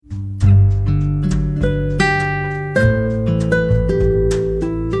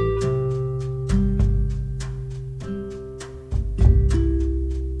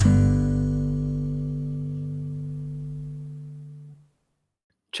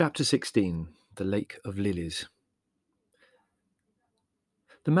Chapter 16. The Lake of Lilies.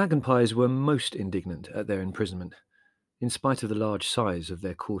 The Magenpies were most indignant at their imprisonment, in spite of the large size of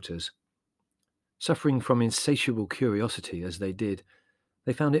their quarters. Suffering from insatiable curiosity as they did,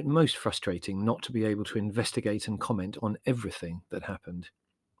 they found it most frustrating not to be able to investigate and comment on everything that happened.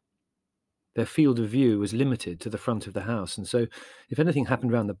 Their field of view was limited to the front of the house, and so if anything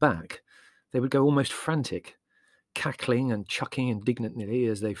happened round the back, they would go almost frantic, cackling and chucking indignantly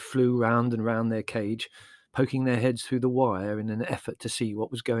as they flew round and round their cage, poking their heads through the wire in an effort to see what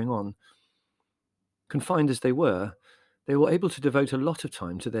was going on. Confined as they were able to devote a lot of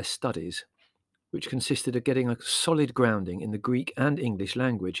time to their studies, which consisted of getting a solid grounding in the Greek and English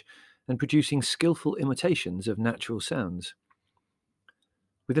language and producing skillful imitations of natural sounds.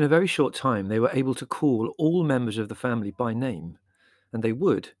 Within a very short time, they were able to call all members of the family by name, and they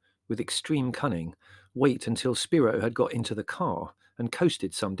would, with extreme cunning, wait until Spiro had got into the car and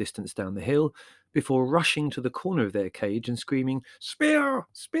coasted some distance down the hill before rushing to the corner of their cage and screaming, "Spiro!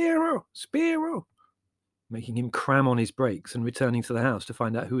 Spiro! Spiro!" making him cram on his brakes and returning to the house to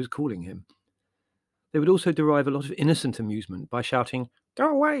find out who was calling him. They would also derive a lot of innocent amusement by shouting, "Go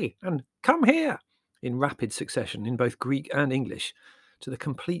away!" and "Come here!" in rapid succession in both Greek and English, to the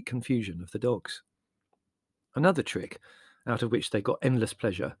complete confusion of the dogs. Another trick, out of which they got endless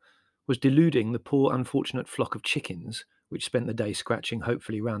pleasure, was deluding the poor unfortunate flock of chickens which spent the day scratching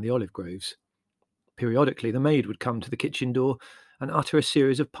hopefully round the olive groves. Periodically the maid would come to the kitchen door and utter a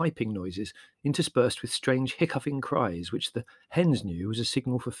series of piping noises, interspersed with strange hiccoughing cries which the hens knew was a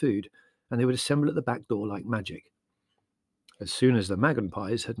signal for food, and they would assemble at the back door like magic. As soon as the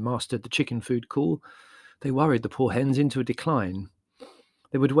Magenpies had mastered the chicken food call, they worried the poor hens into a decline.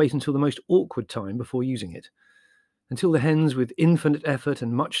 They would wait until the most awkward time before using it, until the hens, with infinite effort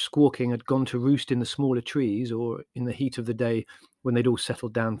and much squawking, had gone to roost in the smaller trees, or in the heat of the day when they'd all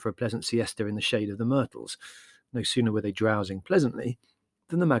settled down for a pleasant siesta in the shade of the myrtles. No sooner were they drowsing pleasantly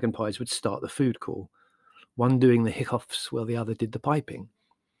than the Magenpies would start the food call, one doing the hiccoughs while the other did the piping.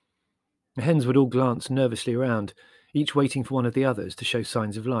 The hens would all glance nervously around, each waiting for one of the others to show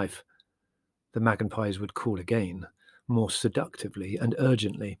signs of life. The Magenpies would call again, more seductively and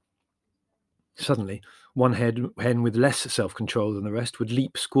urgently. Suddenly, one hen with less self-control than the rest would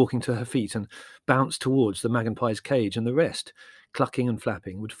leap squawking to her feet and bounce towards the Magenpie's cage, and the rest, clucking and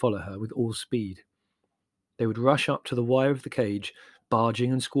flapping, would follow her with all speed. They would rush up to the wire of the cage,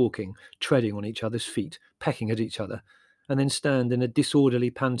 barging and squawking, treading on each other's feet, pecking at each other, and then stand in a disorderly,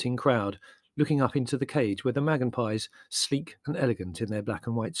 panting crowd, looking up into the cage where the Magenpies, sleek and elegant in their black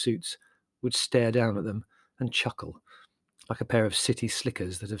and white suits, would stare down at them and chuckle, like a pair of city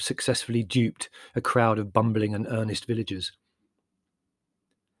slickers that have successfully duped a crowd of bumbling and earnest villagers.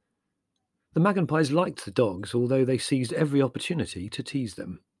 The Magenpies liked the dogs, although they seized every opportunity to tease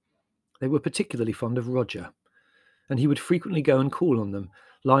them. They were particularly fond of Roger, and he would frequently go and call on them,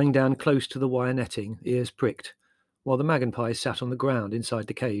 lying down close to the wire netting, ears pricked, while the Magenpies sat on the ground inside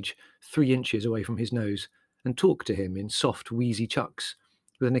the cage, 3 inches away from his nose, and talked to him in soft, wheezy chucks,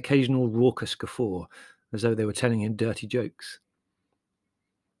 with an occasional raucous guffaw, as though they were telling him dirty jokes.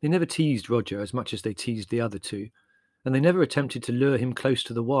 They never teased Roger as much as they teased the other two, and they never attempted to lure him close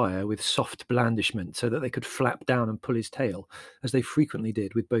to the wire with soft blandishment so that they could flap down and pull his tail, as they frequently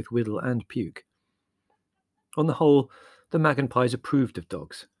did with both Whittle and Puke. On the whole, the Magenpies approved of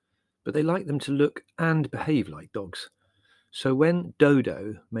dogs, but they liked them to look and behave like dogs. So when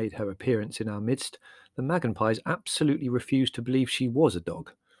Dodo made her appearance in our midst, the Magenpies absolutely refused to believe she was a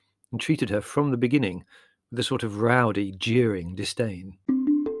dog, and treated her from the beginning with a sort of rowdy, jeering disdain.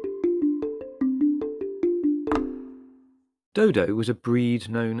 Dodo was a breed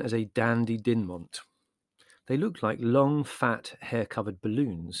known as a Dandy Dinmont. They looked like long, fat, hair-covered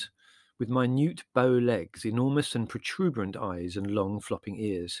balloons, with minute bow legs, enormous and protuberant eyes, and long, flopping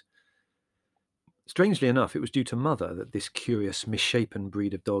ears. Strangely enough, it was due to Mother that this curious, misshapen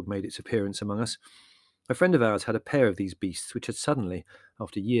breed of dog made its appearance among us. A friend of ours had a pair of these beasts which had suddenly,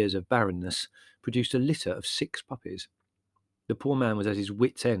 after years of barrenness, produced a litter of 6 puppies. The poor man was at his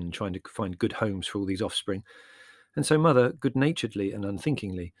wits' end trying to find good homes for all these offspring, and so Mother, good-naturedly and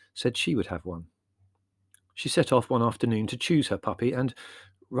unthinkingly, said she would have one. She set off one afternoon to choose her puppy and,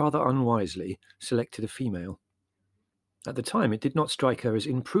 rather unwisely, selected a female. At the time, it did not strike her as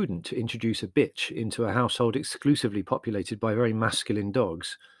imprudent to introduce a bitch into a household exclusively populated by very masculine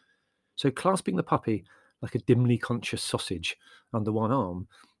dogs. So, clasping the puppy like a dimly conscious sausage under one arm,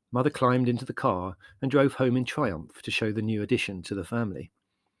 Mother climbed into the car and drove home in triumph to show the new addition to the family.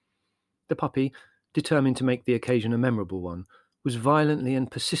 The puppy, determined to make the occasion a memorable one, was violently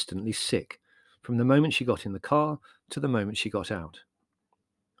and persistently sick from the moment she got in the car to the moment she got out.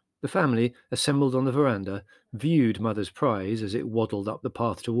 The family, assembled on the veranda, viewed Mother's prize as it waddled up the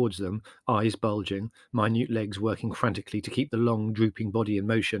path towards them, eyes bulging, minute legs working frantically to keep the long, drooping body in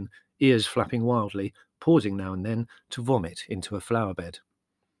motion, ears flapping wildly, pausing now and then to vomit into a flower bed.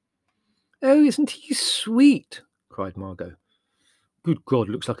 "Oh, isn't he sweet?" cried Margot. "Good God,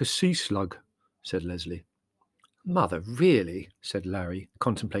 looks like a sea slug," said Leslie. "Mother, really," said Larry,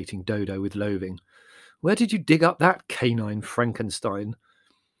 contemplating Dodo with loathing. "Where did you dig up that canine Frankenstein?"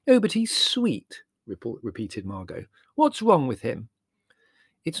 "Oh, but he's sweet," repeated Margot. "What's wrong with him?"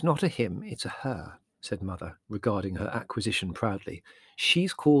 "It's not a him, it's a her," said Mother, regarding her acquisition proudly.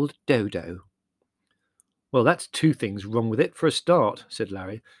 "She's called Dodo." "Well, that's two things wrong with it for a start," said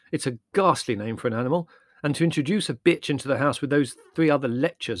Larry. "It's a ghastly name for an animal, and to introduce a bitch into the house with those three other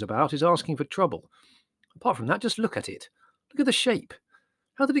lechers about is asking for trouble. Apart from that, just look at it. Look at the shape.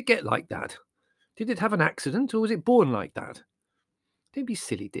 How did it get like that? Did it have an accident, or was it born like that?" "Don't be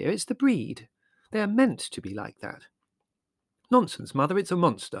silly, dear. It's the breed. They are meant to be like that." "Nonsense, Mother. It's a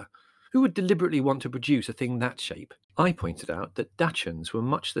monster. Who would deliberately want to produce a thing that shape?" I pointed out that Dachshunds were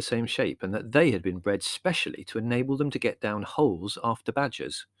much the same shape and that they had been bred specially to enable them to get down holes after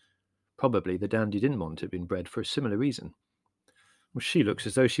badgers. Probably the Dandy Dinmont had been bred for a similar reason. "Well, she looks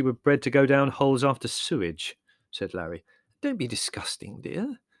as though she were bred to go down holes after sewage," said Larry. "Don't be disgusting,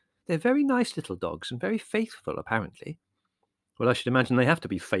 dear. They're very nice little dogs and very faithful, apparently." "Well, I should imagine they have to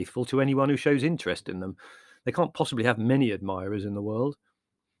be faithful to anyone who shows interest in them. They can't possibly have many admirers in the world."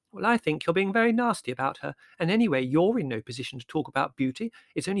 "Well, I think you're being very nasty about her. And anyway, you're in no position to talk about beauty.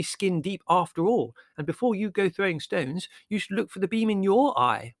 It's only skin deep after all. And before you go throwing stones, you should look for the beam in your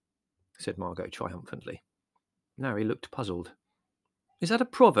eye," said Margot triumphantly. Larry looked puzzled. "Is that a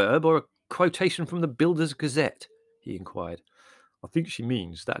proverb or a quotation from the Builder's Gazette?" he inquired. "I think she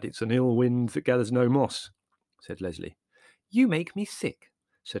means that it's an ill wind that gathers no moss," said Leslie. "You make me sick,"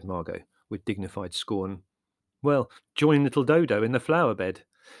 said Margot, with dignified scorn. "Well, join little Dodo in the flower bed."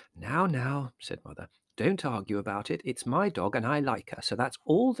 Now, said Mother, "don't argue about it. It's my dog and I like her, so that's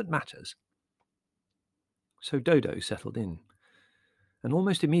all that matters." So Dodo settled in, and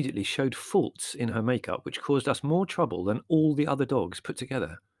almost immediately showed faults in her makeup which caused us more trouble than all the other dogs put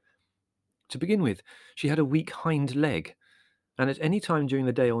together. To begin with, she had a weak hind leg, and at any time during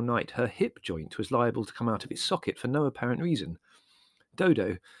the day or night her hip joint was liable to come out of its socket for no apparent reason.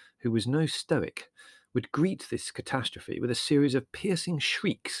 Dodo, who was no stoic, would greet this catastrophe with a series of piercing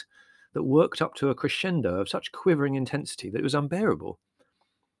shrieks that worked up to a crescendo of such quivering intensity that it was unbearable.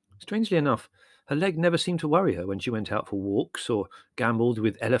 Strangely enough, her leg never seemed to worry her when she went out for walks or gambled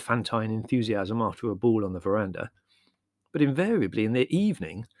with elephantine enthusiasm after a ball on the veranda. But invariably in the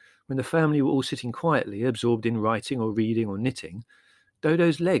evening, when the family were all sitting quietly, absorbed in writing or reading or knitting,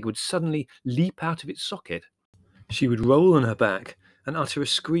 Dodo's leg would suddenly leap out of its socket. She would roll on her back and utter a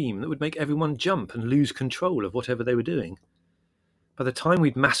scream that would make everyone jump and lose control of whatever they were doing. By the time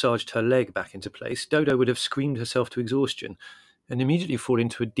we'd massaged her leg back into place, Dodo would have screamed herself to exhaustion and immediately fall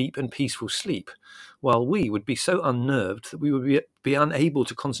into a deep and peaceful sleep, while we would be so unnerved that we would be unable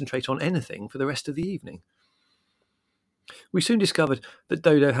to concentrate on anything for the rest of the evening. We soon discovered that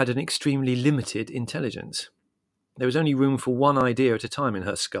Dodo had an extremely limited intelligence. There was only room for one idea at a time in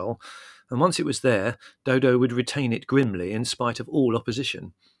her skull, and once it was there, Dodo would retain it grimly in spite of all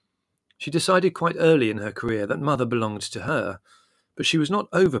opposition. She decided quite early in her career that Mother belonged to her, but she was not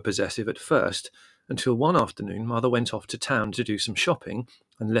over-possessive at first, until one afternoon Mother went off to town to do some shopping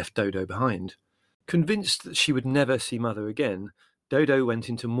and left Dodo behind. Convinced that she would never see Mother again, Dodo went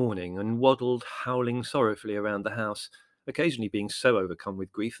into mourning and waddled howling sorrowfully around the house, occasionally being so overcome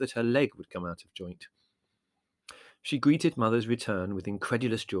with grief that her leg would come out of joint. She greeted Mother's return with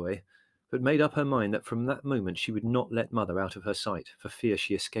incredulous joy, but made up her mind that from that moment she would not let Mother out of her sight for fear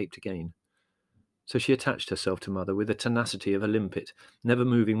she escaped again. So she attached herself to Mother with the tenacity of a limpet, never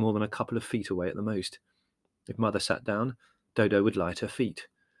moving more than a couple of feet away at the most. If Mother sat down, Dodo would lie at her feet.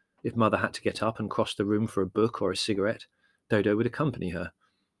 If Mother had to get up and cross the room for a book or a cigarette, Dodo would accompany her,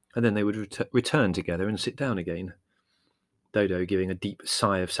 and then they would return together and sit down again. Dodo giving a deep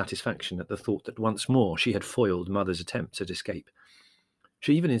sigh of satisfaction at the thought that once more she had foiled Mother's attempts at escape.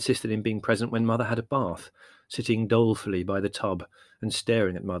 She even insisted in being present when Mother had a bath, sitting dolefully by the tub and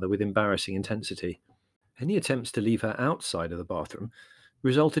staring at Mother with embarrassing intensity. Any attempts to leave her outside of the bathroom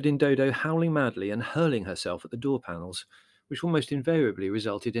resulted in Dodo howling madly and hurling herself at the door panels, which almost invariably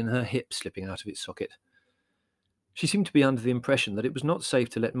resulted in her hip slipping out of its socket. She seemed to be under the impression that it was not safe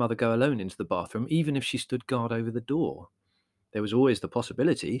to let Mother go alone into the bathroom, even if she stood guard over the door. There was always the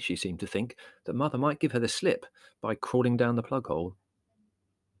possibility, she seemed to think, that Mother might give her the slip by crawling down the plug hole.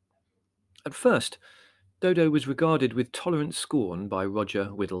 At first, Dodo was regarded with tolerant scorn by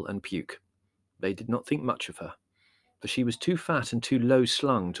Roger, Whittle, and Puke. They did not think much of her, for she was too fat and too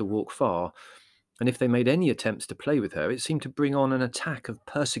low-slung to walk far, and if they made any attempts to play with her, it seemed to bring on an attack of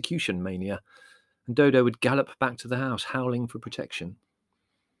persecution mania, and Dodo would gallop back to the house, howling for protection.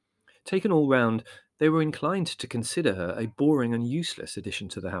 Taken all round, they were inclined to consider her a boring and useless addition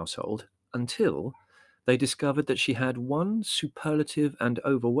to the household, until they discovered that she had one superlative and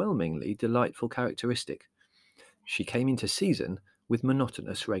overwhelmingly delightful characteristic. She came into season with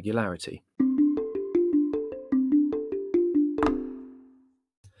monotonous regularity.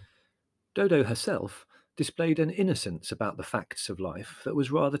 Dodo herself displayed an innocence about the facts of life that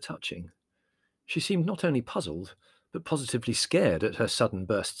was rather touching. She seemed not only puzzled, but positively scared at her sudden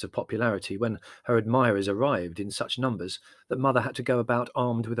bursts of popularity when her admirers arrived in such numbers that Mother had to go about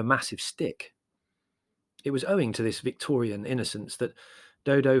armed with a massive stick. It was owing to this Victorian innocence that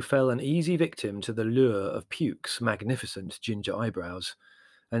Dodo fell an easy victim to the lure of Puke's magnificent ginger eyebrows,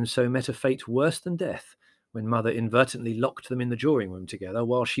 and so met a fate worse than death when Mother inadvertently locked them in the drawing-room together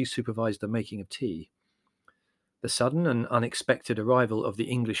while she supervised the making of tea. The sudden and unexpected arrival of the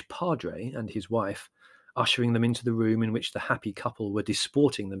English padre and his wife, ushering them into the room in which the happy couple were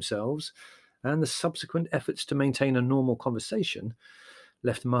disporting themselves, and the subsequent efforts to maintain a normal conversation,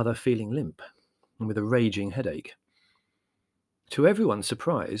 left Mother feeling limp and with a raging headache. To everyone's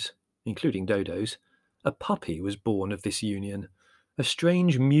surprise, including Dodo's, a puppy was born of this union, a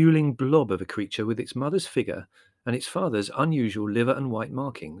strange mewling blob of a creature with its mother's figure and its father's unusual liver and white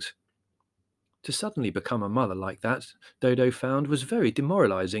markings. To suddenly become a mother like that, Dodo found, was very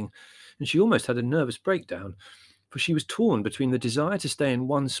demoralizing, and she almost had a nervous breakdown, for she was torn between the desire to stay in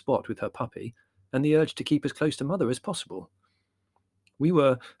one spot with her puppy and the urge to keep as close to Mother as possible. We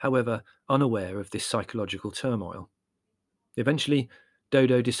were, however, unaware of this psychological turmoil. Eventually,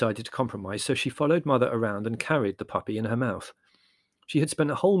 Dodo decided to compromise, so she followed Mother around and carried the puppy in her mouth. She had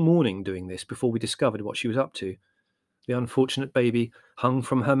spent a whole morning doing this before we discovered what she was up to. The unfortunate baby hung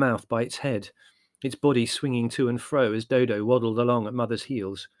from her mouth by its head, its body swinging to and fro as Dodo waddled along at Mother's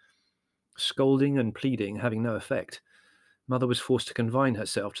heels. Scolding and pleading having no effect, Mother was forced to confine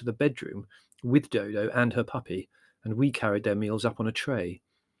herself to the bedroom with Dodo and her puppy, and we carried their meals up on a tray.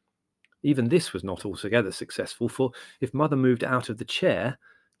 Even this was not altogether successful, for if Mother moved out of the chair,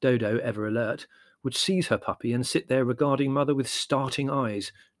 Dodo, ever alert, would seize her puppy and sit there regarding Mother with starting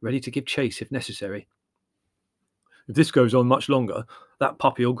eyes, ready to give chase if necessary. "If this goes on much longer, that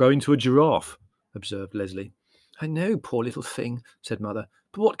puppy'll grow into a giraffe," observed Leslie. "I know, poor little thing," said Mother,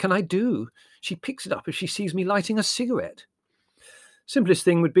 "but what can I do? She picks it up if she sees me lighting a cigarette." "Simplest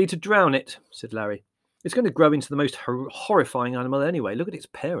thing would be to drown it," said Larry. "It's going to grow into the most horrifying animal anyway. Look at its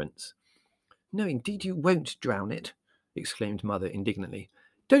parents." "No, indeed you won't drown it," exclaimed Mother indignantly.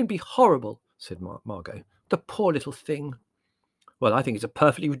 "Don't be horrible," said Margot. "The poor little thing." "Well, I think it's a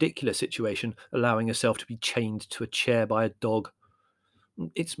perfectly ridiculous situation, allowing herself to be chained to a chair by a dog."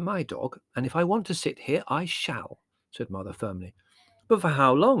 "It's my dog, and if I want to sit here, I shall," said Mother firmly. "But for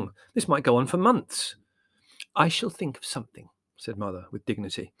how long? This might go on for months." "I shall think of something," said Mother with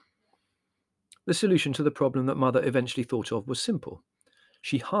dignity. The solution to the problem that Mother eventually thought of was simple.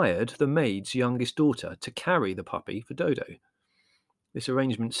 She hired the maid's youngest daughter to carry the puppy for Dodo. This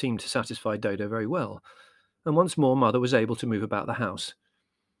arrangement seemed to satisfy Dodo very well, and once more Mother was able to move about the house.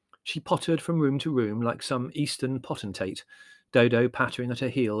 She pottered from room to room like some Eastern potentate, Dodo pattering at her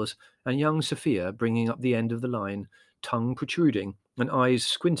heels, and young Sophia bringing up the end of the line, tongue protruding and eyes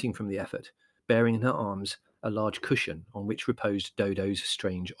squinting from the effort, bearing in her arms a large cushion on which reposed Dodo's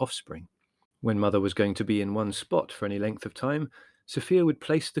strange offspring. When Mother was going to be in one spot for any length of time, Sophia would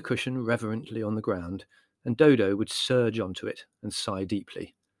place the cushion reverently on the ground, and Dodo would surge onto it and sigh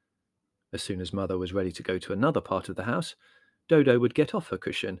deeply. As soon as Mother was ready to go to another part of the house, Dodo would get off her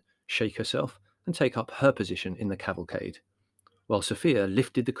cushion, shake herself, and take up her position in the cavalcade, while Sophia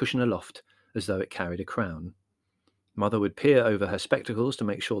lifted the cushion aloft as though it carried a crown. Mother would peer over her spectacles to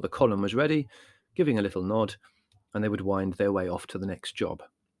make sure the column was ready, giving a little nod, and they would wind their way off to the next job.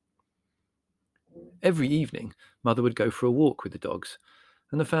 Every evening, Mother would go for a walk with the dogs,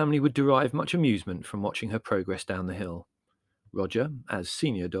 and the family would derive much amusement from watching her progress down the hill. Roger, as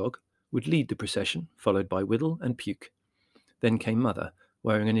senior dog, would lead the procession, followed by Whittle and Puke. Then came Mother,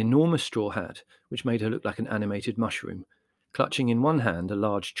 wearing an enormous straw hat, which made her look like an animated mushroom, clutching in one hand a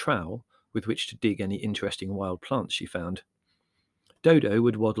large trowel with which to dig any interesting wild plants she found. Dodo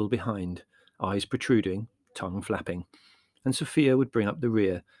would waddle behind, eyes protruding, tongue flapping, and Sophia would bring up the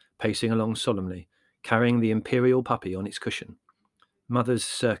rear, pacing along solemnly, carrying the imperial puppy on its cushion. Mother's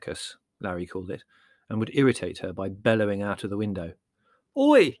circus, Larry called it, and would irritate her by bellowing out of the window.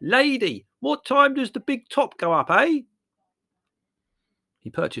 Oi, lady, what time does the big top go up, eh? He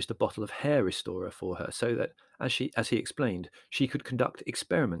purchased a bottle of hair restorer for her so that, as he explained, she could conduct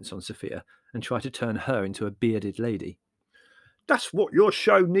experiments on Sophia and try to turn her into a bearded lady. That's what your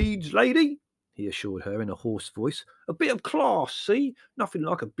show needs, lady, he assured her in a hoarse voice. A bit of class, see? Nothing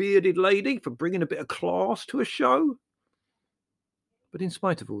like a bearded lady for bringing a bit of class to a show. But in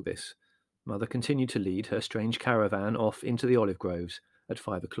spite of all this, Mother continued to lead her strange caravan off into the olive groves at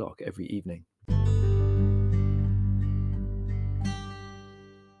 5 o'clock every evening.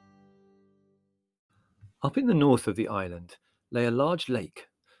 Up in the north of the island lay a large lake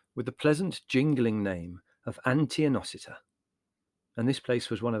with the pleasant jingling name of Antionosita, and this place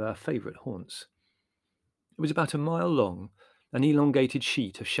was one of our favourite haunts. It was about a mile long, an elongated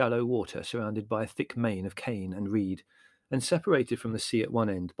sheet of shallow water surrounded by a thick mane of cane and reed, and separated from the sea at one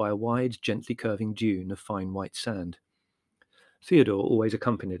end by a wide, gently curving dune of fine white sand. Theodore always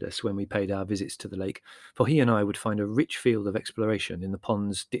accompanied us when we paid our visits to the lake, for he and I would find a rich field of exploration in the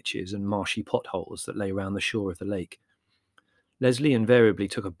ponds, ditches, and marshy potholes that lay round the shore of the lake. Leslie invariably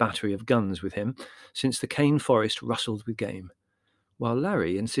took a battery of guns with him, since the cane forest rustled with game, while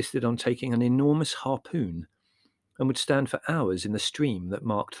Larry insisted on taking an enormous harpoon, and would stand for hours in the stream that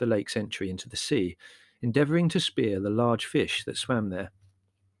marked the lake's entry into the sea, endeavouring to spear the large fish that swam there.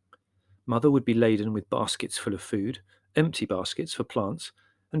 Mother would be laden with baskets full of food, empty baskets for plants,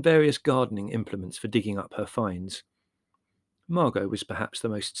 and various gardening implements for digging up her finds. Margot was perhaps the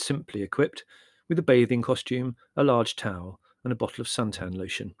most simply equipped, with a bathing costume, a large towel, and a bottle of suntan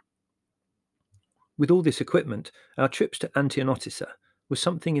lotion. With all this equipment, our trips to Antionotissa was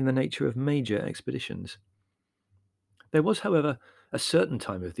something in the nature of major expeditions. There was, however, a certain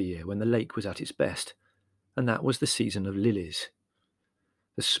time of the year when the lake was at its best, and that was the season of lilies.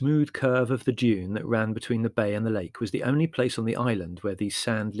 The smooth curve of the dune that ran between the bay and the lake was the only place on the island where these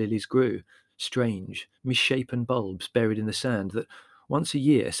sand lilies grew, strange, misshapen bulbs buried in the sand that once a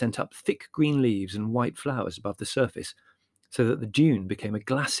year sent up thick green leaves and white flowers above the surface, so that the dune became a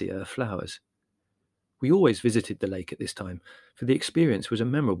glacier of flowers. We always visited the lake at this time, for the experience was a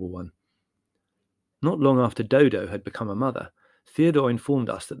memorable one. Not long after Dodo had become a mother, Theodore informed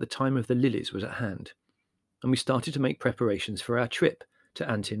us that the time of the lilies was at hand, and we started to make preparations for our trip to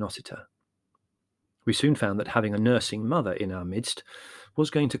Antionosita. We soon found that having a nursing mother in our midst was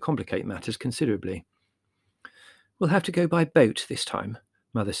going to complicate matters considerably. "We'll have to go by boat this time,"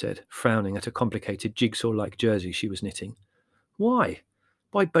 Mother said, frowning at a complicated jigsaw-like jersey she was knitting. "Why?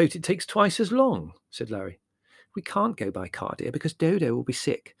 By boat it takes twice as long," said Larry. "We can't go by car, dear, because Dodo will be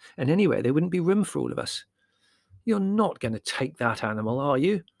sick, and anyway there wouldn't be room for all of us." "You're not going to take that animal, are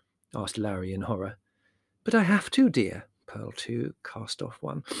you?" asked Larry in horror. "But I have to, dear." Pearl 2, cast off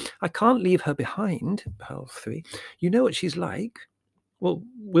 1. "I can't leave her behind." Pearl 3. "You know what she's like." "Well,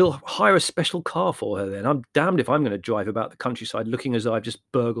 we'll hire a special car for her then. I'm damned if I'm going to drive about the countryside looking as though I've just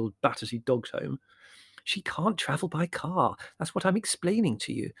burgled Battersea Dog's home." "She can't travel by car. That's what I'm explaining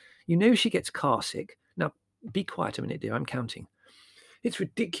to you. You know she gets car sick. Now, be quiet a minute, dear. I'm counting." "It's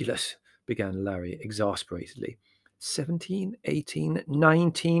ridiculous," began Larry exasperatedly. 17, 18,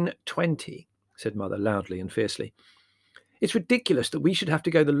 19, 20, said Mother loudly and fiercely. "It's ridiculous that we should have to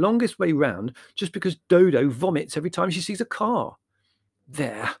go the longest way round just because Dodo vomits every time she sees a car."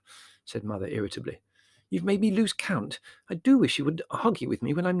 "There," said Mother irritably. "You've made me lose count. I do wish you would argue with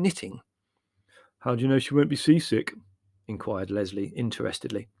me when I'm knitting." "How do you know she won't be seasick?" inquired Leslie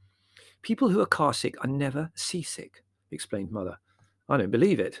interestedly. "People who are car sick are never seasick," explained Mother. "I don't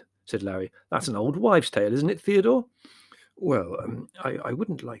believe it," said Larry. "That's an old wives' tale, isn't it, Theodore?" "Well, I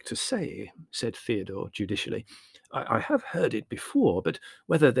wouldn't like to say," said Theodore judicially. I have heard it before, but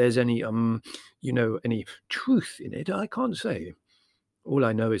whether there's any, any truth in it, I can't say. All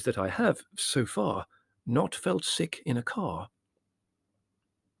I know is that I have, so far, not felt sick in a car."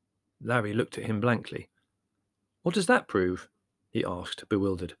 Larry looked at him blankly. "What does that prove?" he asked,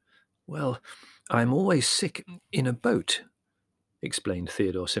 bewildered. "Well, I'm always sick in a boat," explained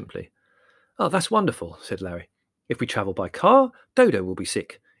Theodore simply. "Oh, that's wonderful," said Larry. "If we travel by car, Dodo will be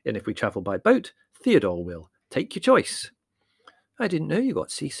sick, and if we travel by boat, Theodore will. Take your choice." "I didn't know you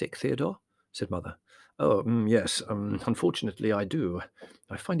got seasick, Theodore," said Mother. "Oh, yes, unfortunately I do.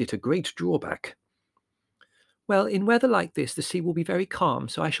 I find it a great drawback." "Well, in weather like this, the sea will be very calm,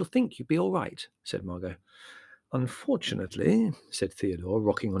 so I shall think you'd be all right," said Margot. "Unfortunately," said Theodore,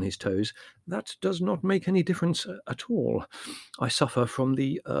 rocking on his toes, "that does not make any difference at all. I suffer from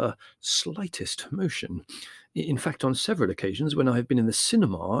the slightest motion. In fact, on several occasions when I have been in the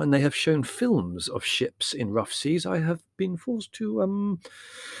cinema and they have shown films of ships in rough seas, I have been forced to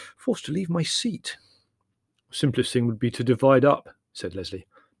leave my seat." "Simplest thing would be to divide up," said Leslie.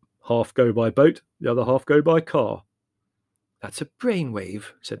 "Half go by boat, the other half go by car." "That's a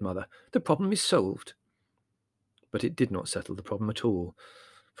brainwave," said Mother. "The problem is solved." But it did not settle the problem at all,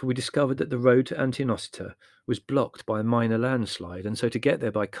 for we discovered that the road to Antinosita was blocked by a minor landslide, and so to get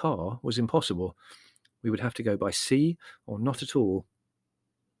there by car was impossible. We would have to go by sea or not at all.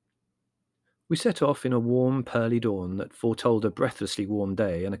 We set off in a warm, pearly dawn that foretold a breathlessly warm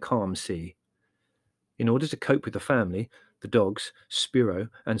day and a calm sea. In order to cope with the family, the dogs, Spiro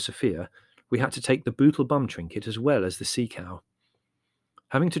and Sophia, we had to take the Bootle Bum Trinket as well as the sea cow.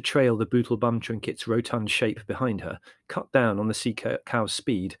 Having to trail the Bootle Bum Trinket's rotund shape behind her cut down on the sea cow's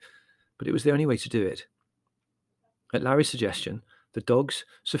speed, but it was the only way to do it. At Larry's suggestion, the dogs,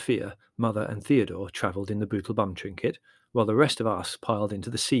 Sophia, Mother and Theodore travelled in the Bootle Bum Trinket, while the rest of us piled into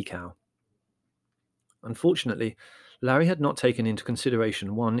the sea cow. Unfortunately, Larry had not taken into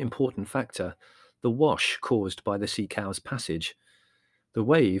consideration one important factor, the wash caused by the sea cow's passage. The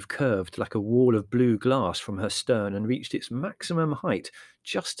wave curved like a wall of blue glass from her stern and reached its maximum height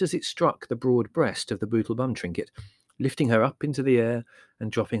just as it struck the broad breast of the Bootle Bum Trinket, lifting her up into the air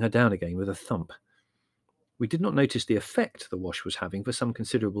and dropping her down again with a thump. We did not notice the effect the wash was having for some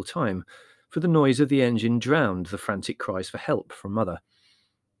considerable time, for the noise of the engine drowned the frantic cries for help from Mother.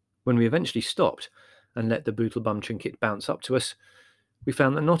 When we eventually stopped and let the Bootle Bum Trinket bounce up to us, we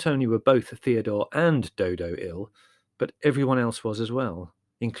found that not only were both Theodore and Dodo ill, but everyone else was as well,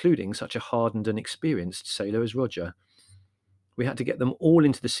 including such a hardened and experienced sailor as Roger. We had to get them all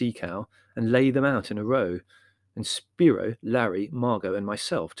into the sea cow and lay them out in a row, and Spiro, Larry, Margot, and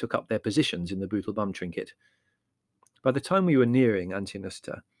myself took up their positions in the Bootle Bum Trinket. By the time we were nearing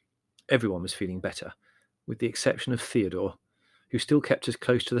Antinosita, everyone was feeling better, with the exception of Theodore, who still kept as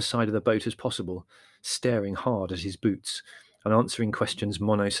close to the side of the boat as possible, staring hard at his boots and answering questions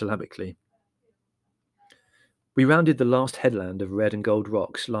monosyllabically. We rounded the last headland of red and gold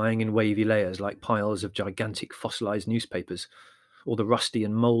rocks lying in wavy layers like piles of gigantic fossilized newspapers, or the rusty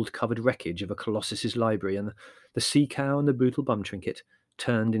and mould-covered wreckage of a colossus's library, and the sea cow and the Bootle Bum Trinket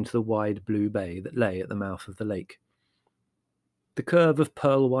turned into the wide blue bay that lay at the mouth of the lake. The curve of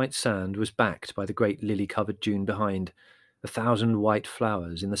pearl-white sand was backed by the great lily-covered dune behind, 1,000 white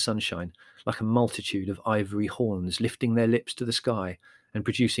flowers in the sunshine, like a multitude of ivory horns lifting their lips to the sky and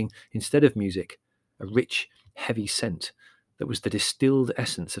producing, instead of music, a rich, heavy scent that was the distilled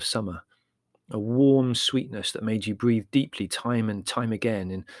essence of summer, a warm sweetness that made you breathe deeply time and time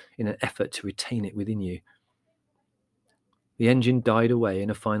again in an effort to retain it within you. The engine died away in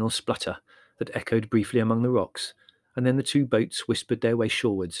a final splutter that echoed briefly among the rocks, and then the two boats whispered their way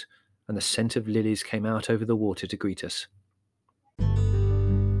shorewards, and the scent of lilies came out over the water to greet us.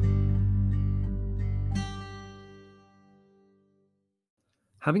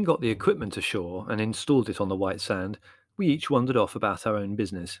 Having got the equipment ashore and installed it on the white sand, we each wandered off about our own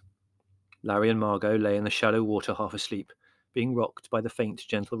business. Larry and Margot lay in the shallow water half asleep, being rocked by the faint,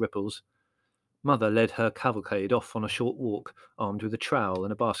 gentle ripples. Mother led her cavalcade off on a short walk, armed with a trowel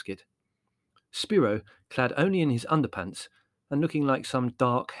and a basket. Spiro, clad only in his underpants, and looking like some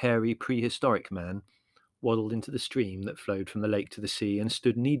dark, hairy, prehistoric man, waddled into the stream that flowed from the lake to the sea and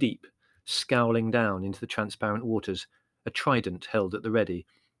stood knee-deep, scowling down into the transparent waters, a trident held at the ready,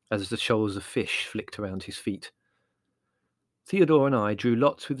 as the shoals of fish flicked around his feet. Theodore and I drew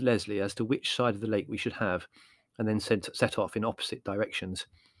lots with Leslie as to which side of the lake we should have, and then set off in opposite directions.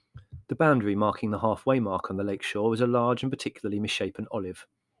 The boundary marking the halfway mark on the lake shore was a large and particularly misshapen olive.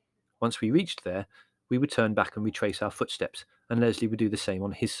 Once we reached there, we would turn back and retrace our footsteps, and Leslie would do the same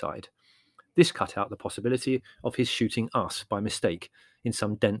on his side. This cut out the possibility of his shooting us by mistake in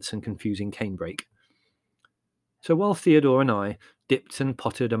some dense and confusing canebrake. So while Theodore and I dipped and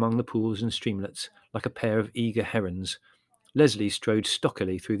pottered among the pools and streamlets like a pair of eager herons, Leslie strode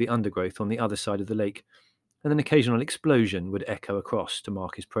stockily through the undergrowth on the other side of the lake, and an occasional explosion would echo across to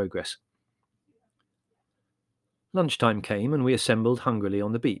mark his progress. Lunchtime came, and we assembled hungrily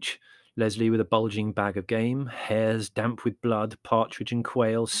on the beach, Leslie with a bulging bag of game, hares damp with blood, partridge and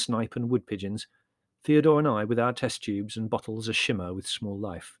quail, snipe and wood pigeons, Theodore and I with our test tubes and bottles ashimmer with small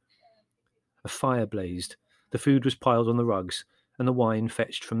life. A fire blazed, the food was piled on the rugs, and the wine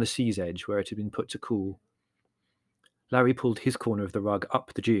fetched from the sea's edge where it had been put to cool. Larry pulled his corner of the rug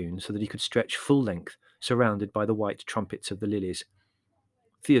up the dune so that he could stretch full length, surrounded by the white trumpets of the lilies.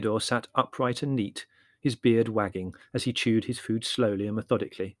 Theodore sat upright and neat, his beard wagging as he chewed his food slowly and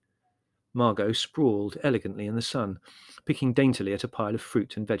methodically. Margot sprawled elegantly in the sun, picking daintily at a pile of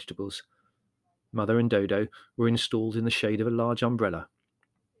fruit and vegetables. Mother and Dodo were installed in the shade of a large umbrella.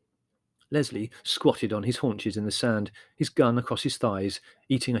 Leslie squatted on his haunches in the sand, his gun across his thighs,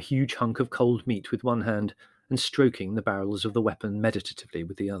 eating a huge hunk of cold meat with one hand and stroking the barrels of the weapon meditatively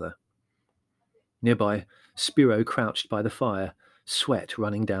with the other. Nearby, Spiro crouched by the fire, sweat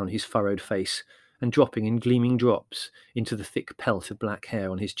running down his furrowed face and dropping in gleaming drops into the thick pelt of black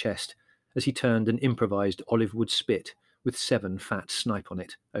hair on his chest as he turned an improvised olive wood spit with 7 fat snipe on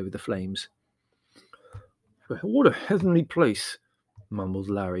it over the flames. "What a heavenly place," mumbled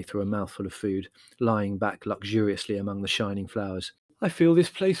Larry through a mouthful of food, lying back luxuriously among the shining flowers. "I feel this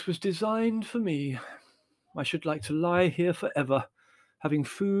place was designed for me. I should like to lie here forever, having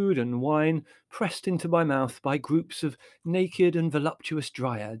food and wine pressed into my mouth by groups of naked and voluptuous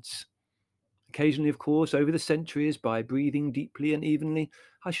dryads. Occasionally, of course, over the centuries, by breathing deeply and evenly,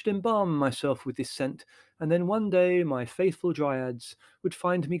 I should embalm myself with this scent, and then one day my faithful dryads would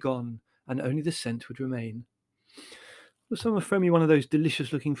find me gone, and only the scent would remain. Will someone throw me one of those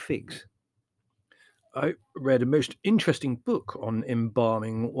delicious-looking figs?" "I read a most interesting book on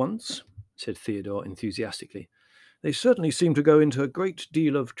embalming once," said Theodore enthusiastically. "They certainly seem to go into a great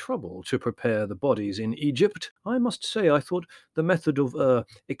deal of trouble to prepare the bodies in Egypt. I must say I thought the method of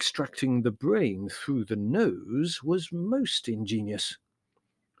extracting the brain through the nose was most ingenious."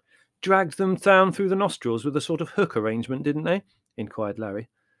 "Dragged them down through the nostrils with a sort of hook arrangement, didn't they?" inquired Larry.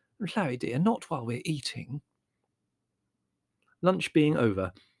 "Larry, dear, not while we're eating." Lunch being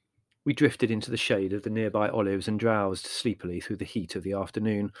over, we drifted into the shade of the nearby olives and drowsed sleepily through the heat of the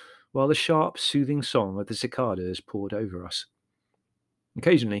afternoon, while the sharp, soothing song of the cicadas poured over us.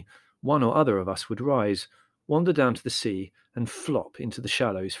 Occasionally, one or other of us would rise, wander down to the sea, and flop into the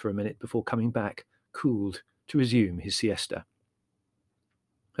shallows for a minute before coming back, cooled, to resume his siesta.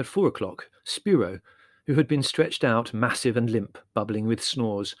 At 4 o'clock, Spiro, who had been stretched out, massive and limp, bubbling with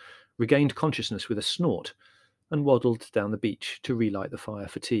snores, regained consciousness with a snort, and waddled down the beach to relight the fire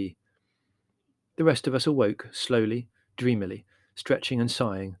for tea. The rest of us awoke, slowly, dreamily, stretching and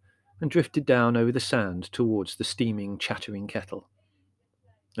sighing, and drifted down over the sand towards the steaming, chattering kettle.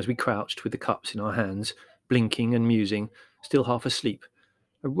 As we crouched with the cups in our hands, blinking and musing, still half asleep,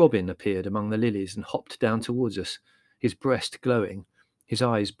 a robin appeared among the lilies and hopped down towards us, his breast glowing, his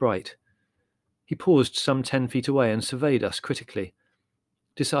eyes bright. He paused some 10 feet away and surveyed us critically.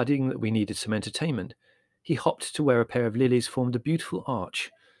 Deciding that we needed some entertainment, he hopped to where a pair of lilies formed a beautiful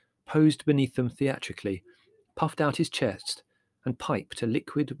arch, posed beneath them theatrically, puffed out his chest, and piped a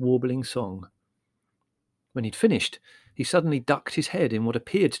liquid, warbling song. When he'd finished, he suddenly ducked his head in what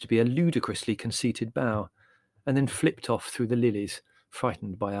appeared to be a ludicrously conceited bow, and then flipped off through the lilies,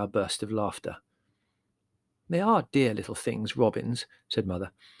 frightened by our burst of laughter. "They are dear little things, robins," said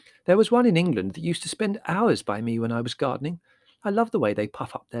Mother. "There was one in England that used to spend hours by me when I was gardening. I love the way they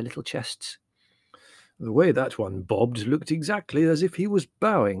puff up their little chests." "The way that one bobbed looked exactly as if he was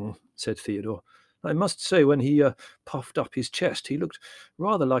bowing," said Theodore. "I must say when he puffed up his chest, he looked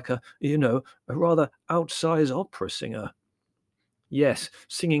rather like a rather outsize opera singer." "Yes,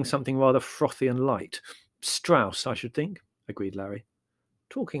 singing something rather frothy and light. Strauss, I should think," agreed Larry.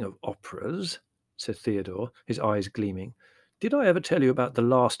 "Talking of operas," said Theodore, his eyes gleaming, "did I ever tell you about the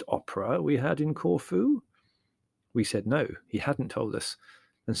last opera we had in Corfu?" We said no, he hadn't told us,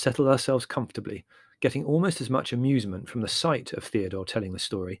 and settled ourselves comfortably, getting almost as much amusement from the sight of Theodore telling the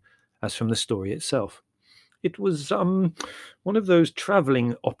story as from the story itself. "It was one of those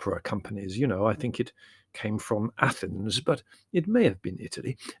travelling opera companies, I think it came from Athens, but it may have been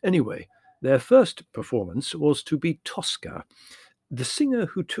Italy. Anyway, their first performance was to be Tosca. The singer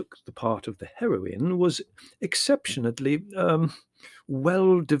who took the part of the heroine was exceptionally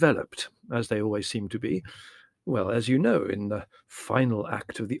well developed, as they always seem to be. Well, as you know, in the final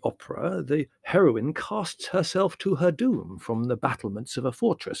act of the opera, the heroine casts herself to her doom from the battlements of a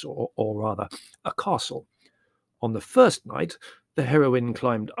fortress, or rather, a castle. On the first night, the heroine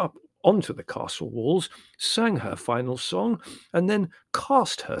climbed up onto the castle walls, sang her final song, and then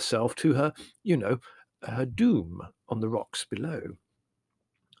cast herself to her doom on the rocks below.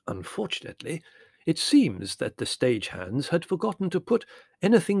 Unfortunately, it seems that the stagehands had forgotten to put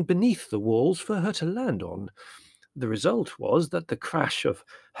anything beneath the walls for her to land on. The result was that the crash of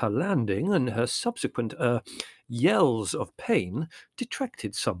her landing and her subsequent yells of pain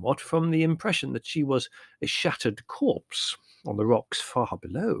detracted somewhat from the impression that she was a shattered corpse on the rocks far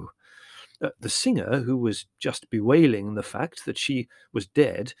below. The singer, who was just bewailing the fact that she was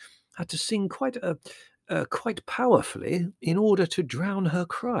dead, had to sing quite powerfully in order to drown her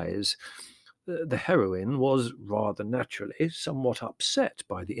cries. The heroine was rather naturally somewhat upset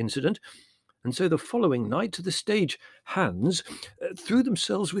by the incident, And so the following night, the stage hands threw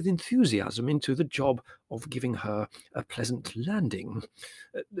themselves with enthusiasm into the job of giving her a pleasant landing.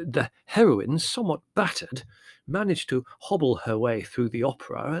 The heroine, somewhat battered, managed to hobble her way through the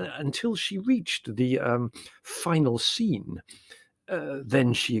opera until she reached the final scene.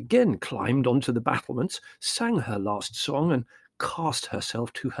 Then she again climbed onto the battlements, sang her last song, and cast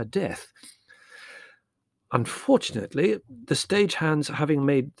herself to her death. Unfortunately, the stagehands, having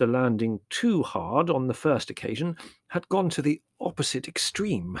made the landing too hard on the first occasion, had gone to the opposite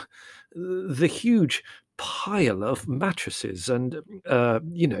extreme. The huge pile of mattresses and,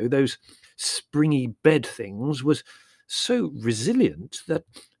 those springy bed things was so resilient that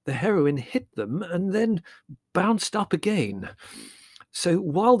the heroine hit them and then bounced up again. So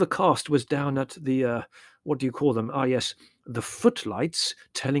while the cast was down at the, what do you call them? Ah, yes, the footlights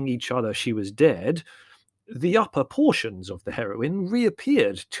telling each other she was dead, the upper portions of the heroine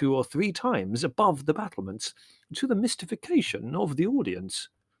reappeared 2 or 3 times above the battlements, to the mystification of the audience.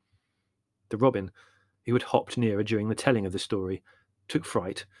 The robin, who had hopped nearer during the telling of the story, took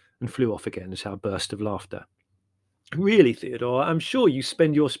fright and flew off again at our burst of laughter. "Really, Theodore, I'm sure you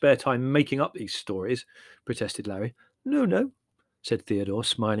spend your spare time making up these stories," protested Larry. "No, no," said Theodore,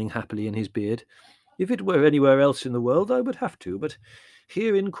 smiling happily in his beard. "If it were anywhere else in the world, I would have to, but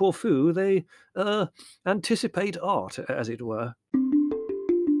here in Corfu they anticipate art, as it were."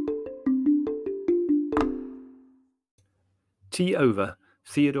 Tea over,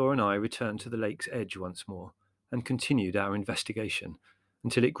 Theodore and I returned to the lake's edge once more and continued our investigation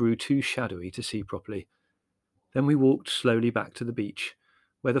until it grew too shadowy to see properly. Then we walked slowly back to the beach,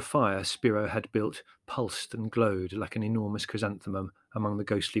 where the fire Spiro had built pulsed and glowed like an enormous chrysanthemum among the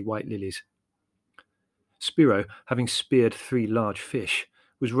ghostly white lilies. Spiro, having speared 3 large fish,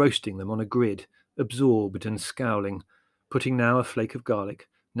 was roasting them on a grid, absorbed and scowling, putting now a flake of garlic,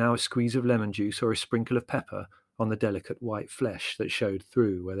 now a squeeze of lemon juice or a sprinkle of pepper on the delicate white flesh that showed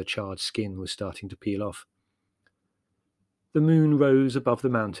through where the charred skin was starting to peel off. The moon rose above the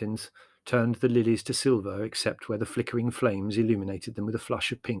mountains, turned the lilies to silver except where the flickering flames illuminated them with a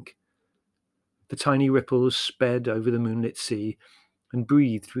flush of pink. The tiny ripples sped over the moonlit sea and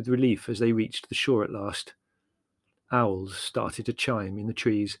breathed with relief as they reached the shore at last. Owls started to chime in the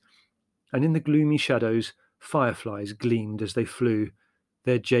trees, and in the gloomy shadows fireflies gleamed as they flew,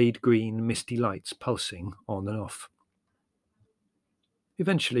 their jade-green misty lights pulsing on and off.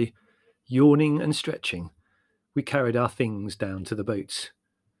 Eventually, yawning and stretching, we carried our things down to the boats.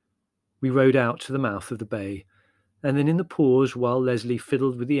 We rowed out to the mouth of the bay, and then in the pause while Leslie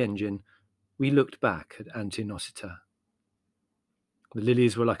fiddled with the engine, we looked back at Antinosita. The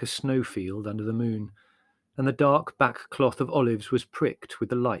lilies were like a snowfield under the moon, and the dark back cloth of olives was pricked with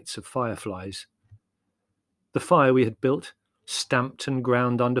the lights of fireflies. The fire we had built, stamped and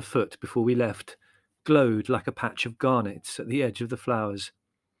ground underfoot before we left, glowed like a patch of garnets at the edge of the flowers.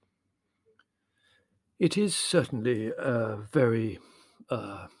 "It is certainly a very,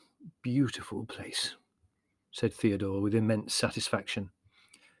 beautiful place," said Theodore with immense satisfaction.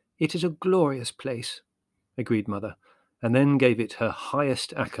 "It is a glorious place," agreed Mother, and then gave it her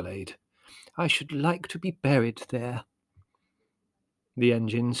highest accolade. "I should like to be buried there." The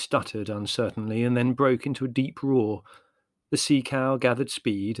engine stuttered uncertainly and then broke into a deep roar. The sea cow gathered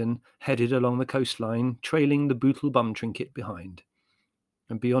speed and headed along the coastline, trailing the bootle bum trinket behind.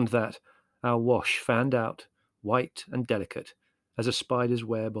 And beyond that, our wash fanned out, white and delicate, as a spider's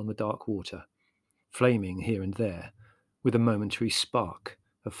web on the dark water, flaming here and there with a momentary spark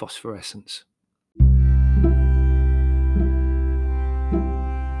of phosphorescence.